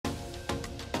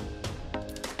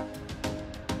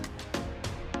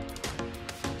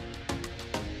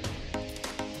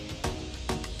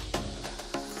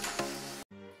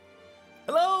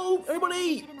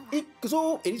everybody! It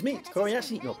is me, Tokkuri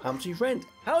Yashi, your palm-tree friend.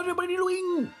 How's everybody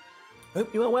doing?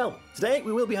 Hope you are well. Today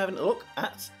we will be having a look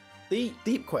at the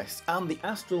deep quests and the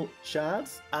astral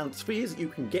shards and spheres that you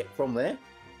can get from there,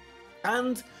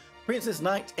 and Princess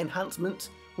Knight Enhancement,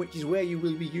 which is where you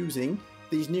will be using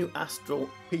these new astral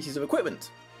pieces of equipment.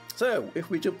 So if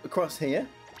we jump across here,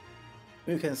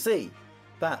 you can see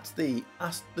that the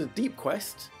deep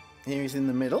quest here is in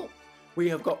the middle. We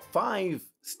have got 5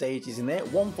 stages in there,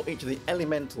 1 for each of the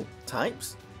elemental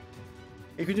types.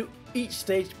 You can do each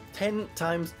stage 10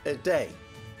 times a day.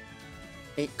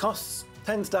 It costs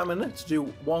 10 stamina to do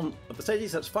 1 of the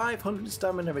stages. That's 500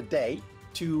 stamina a day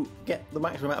to get the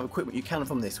maximum amount of equipment you can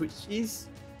from this, which is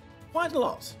quite a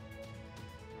lot.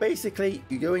 Basically,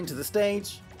 you go into the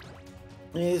stage.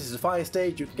 This is a fire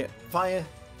stage. You can get fire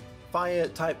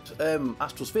type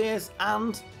astral spheres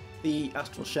and the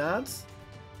astral shards.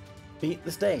 Beat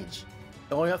the stage.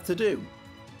 All you have to do.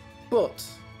 But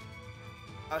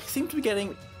I seem to be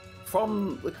getting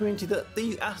from the community that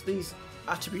these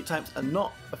attribute types are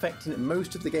not affecting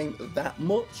most of the game that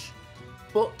much,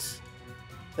 but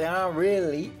they are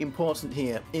really important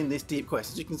here in this deep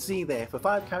quest. As you can see there, for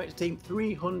 5 character team,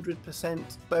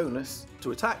 300% bonus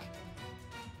to attack,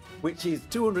 which is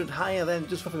 200 higher than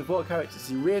just for 4 characters.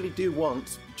 You really do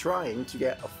want trying to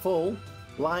get a full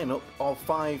lineup of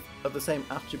 5 of the same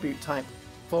attribute type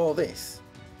for this.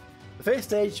 The first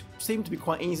stage seemed to be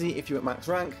quite easy if you're at max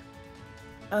rank.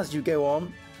 As you go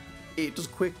on, it does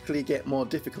quickly get more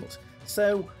difficult.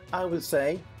 So I would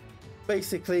say,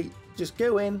 basically, just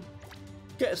go in,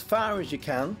 get as far as you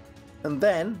can, and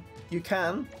then you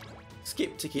can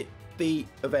skip ticket the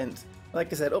event.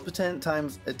 Like I said, up to 10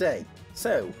 times a day.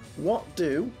 So what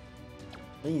do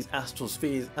these astral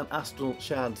spheres and astral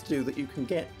shards do that you can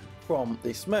get from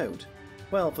this mode?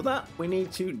 Well, for that we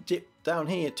need to dip down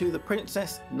here to the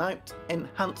Princess Knight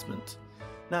Enhancement.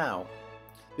 Now,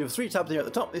 there are 3 tabs here at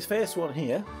the top. This first one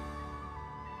here,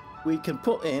 we can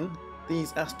put in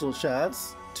these astral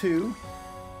shards to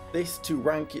this to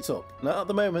rank it up. Now at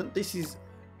the moment this is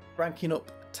ranking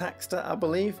up attack stat, I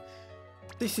believe.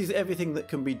 This is everything that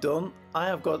can be done. I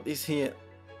have got this here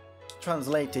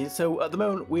translated. So at the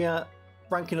moment we are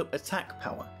ranking up attack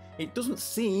power. It doesn't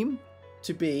seem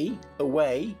to be a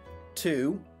way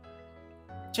to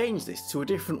change this to a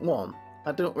different one.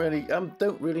 I don't really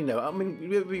know. I mean,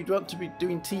 we'd want to be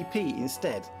doing TP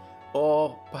instead,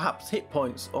 or perhaps hit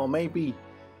points, or maybe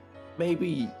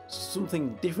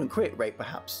something different crit rate.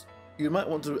 Perhaps you might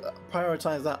want to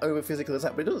prioritize that over physical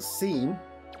attack, but it doesn't seem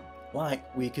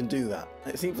like we can do that.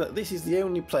 It seems like this is the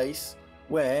only place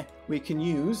where we can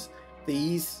use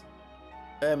these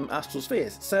astral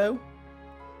spheres. So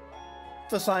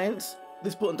for science,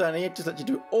 this button down here just lets you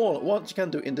do it all at once. You can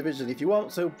do it individually if you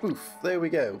want. So poof, there we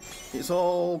go. It's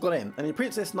all gone in, and your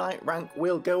Princess Knight rank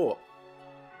will go up.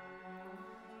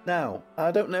 Now, I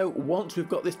don't know once we've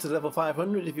got this to level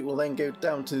 500 if it will then go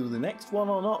down to the next one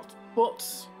or not, but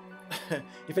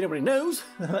if anybody knows,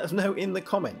 let us know in the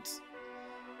comments.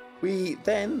 We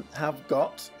then have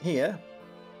got here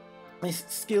this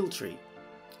skill tree,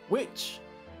 which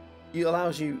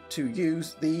allows you to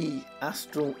use the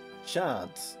astral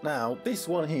shards. Now this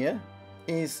one here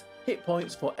is hit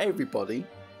points for everybody,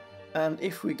 and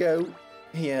if we go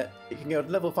here, it can go to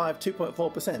level 5,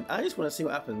 2.4%. I just want to see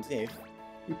what happens if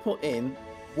you put in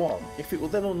 1, if it will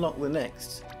then unlock the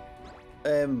next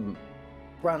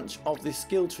branch of this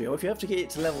skill tree, or if you have to get it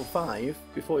to level 5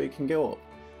 before you can go up.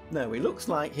 No, it looks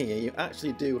like here you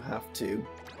actually do have to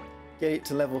get it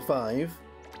to level 5.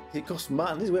 It costs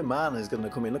mana. This is where mana is going to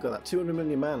come in. Look at that, 200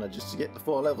 million mana just to get the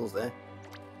 4 levels there.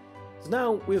 So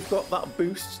now we've got that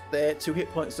boost there to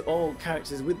hit points to all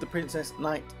characters with the Princess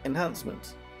Knight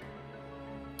Enhancement.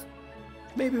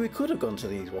 Maybe we could have gone to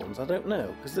these ones, I don't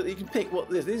know, because you can pick what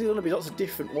this. These are going to be lots of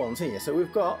different ones here. So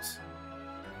we've got,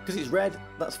 because it's red,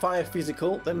 that's fire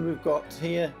physical. Then we've got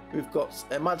here, we've got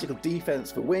a magical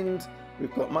defense for wind.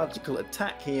 We've got magical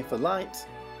attack here for light.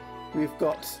 We've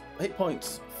got hit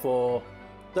points for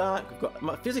dark. We've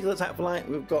got physical attack for light.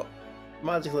 We've got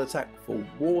magical attack for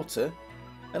water.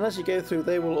 And as you go through,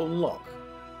 they will unlock.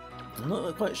 I'm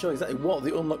not quite sure exactly what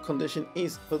the unlock condition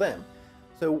is for them.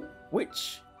 So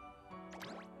which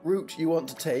route you want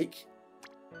to take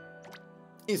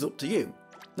is up to you.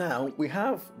 Now we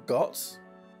have got,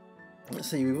 let's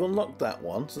see, we've unlocked that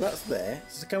one, so that's there.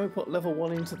 So can we put level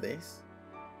 1 into this?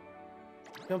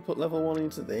 Can we put level 1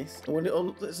 into this? And when it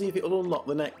let's see if it will unlock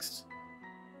the next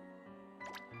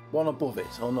one above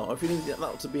it or not. If you need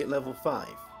that to be at level 5.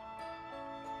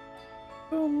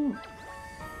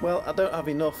 Well, I don't have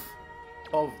enough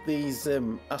of these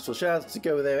astral shards to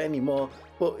go there anymore,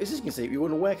 but as you can see, we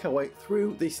want to work our way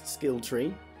through this skill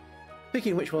tree,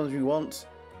 picking which ones we want,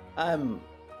 and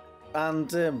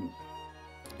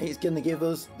it's going to give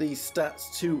us these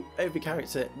stats to every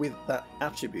character with that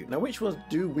attribute. Now, which ones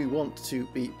do we want to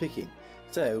be picking?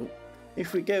 So,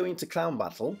 if we go into clown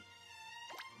battle,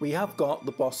 we have got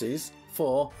the bosses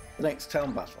for the next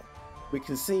clown battle. We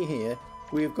can see here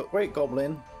we've got Great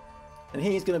Goblin, and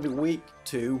he's going to be weak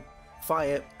to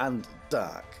fire and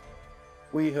dark.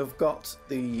 We have got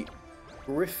the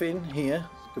Griffin here.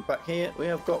 Go back here. We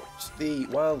have got the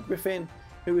Wild Griffin,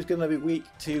 who is going to be weak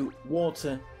to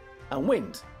water and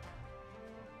wind.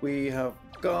 We have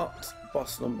got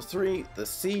boss number 3, the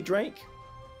Sea Drake,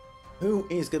 who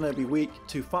is going to be weak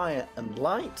to fire and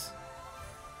light.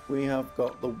 We have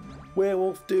got the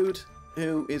Werewolf dude,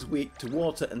 who is weak to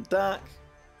water and dark.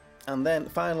 And then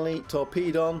finally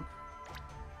Torpedon,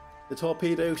 the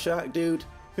Torpedo Shark dude,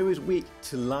 who is weak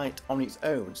to light on its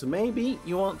own. So maybe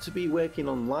you want to be working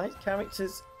on light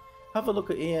characters. Have a look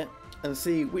at here and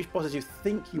see which bosses you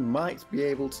think you might be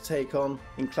able to take on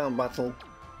in clown battle,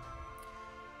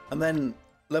 and then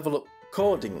level up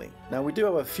accordingly. Now, we do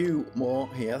have a few more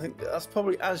here. I think that's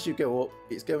probably, as you go up,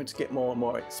 it's going to get more and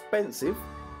more expensive,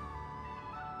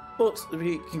 but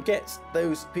we can get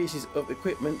those pieces of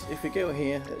equipment. If we go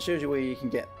here, it shows you where you can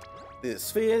get the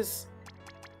spheres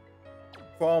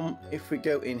from. If we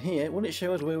go in here, won't it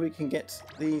show us where we can get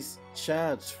these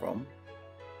shards from?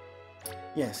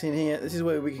 Yes, in here, this is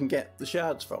where we can get the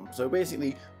shards from. So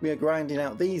basically, we are grinding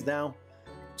out these now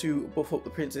to buff up the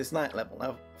Princess Knight level.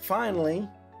 Now, finally,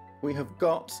 we have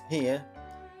got here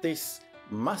this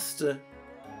Master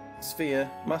Sphere,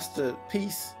 Master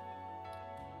Piece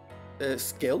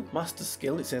skill, Master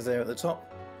Skill, it says there at the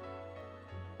top.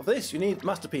 For this, you need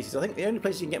Masterpieces. I think the only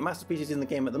place you can get Masterpieces in the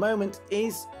game at the moment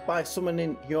is by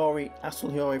summoning Hiyori,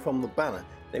 Astral Hiyori from the banner.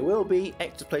 There will be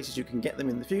extra places you can get them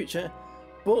in the future,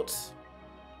 but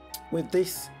with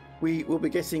this, we will be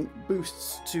getting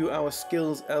boosts to our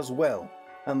skills as well.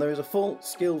 And there is a full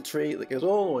skill tree that goes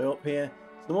all the way up here.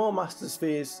 So the more Master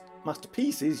Spheres,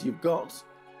 Masterpieces you've got,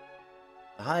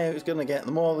 the higher it's going to get,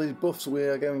 the more of these buffs we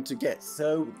are going to get.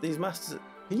 So these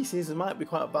Masterpieces might be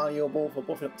quite valuable for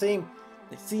buffing up the team.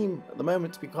 They seem at the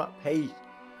moment to be quite paid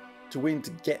to win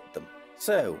to get them.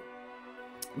 So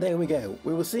there we go.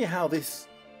 We will see how this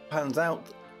pans out.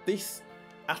 This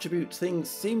attribute thing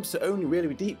seems to only really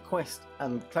be Deep Quest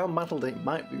and Clown Battle that it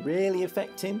might be really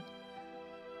affecting.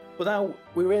 But now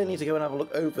we really need to go and have a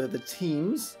look over the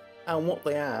teams and what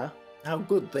they are, how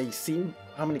good they seem,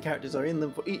 how many characters are in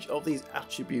them for each of these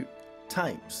attribute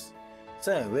types.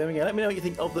 So there we go. Let me know what you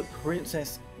think of the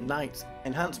Princess Knight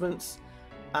Enhancements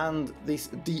and this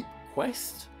Deep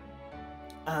Quest.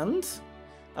 And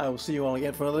I will see you all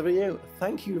again for another video.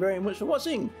 Thank you very much for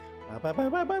watching. Bye bye bye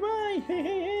bye bye bye. Hey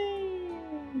hey hey.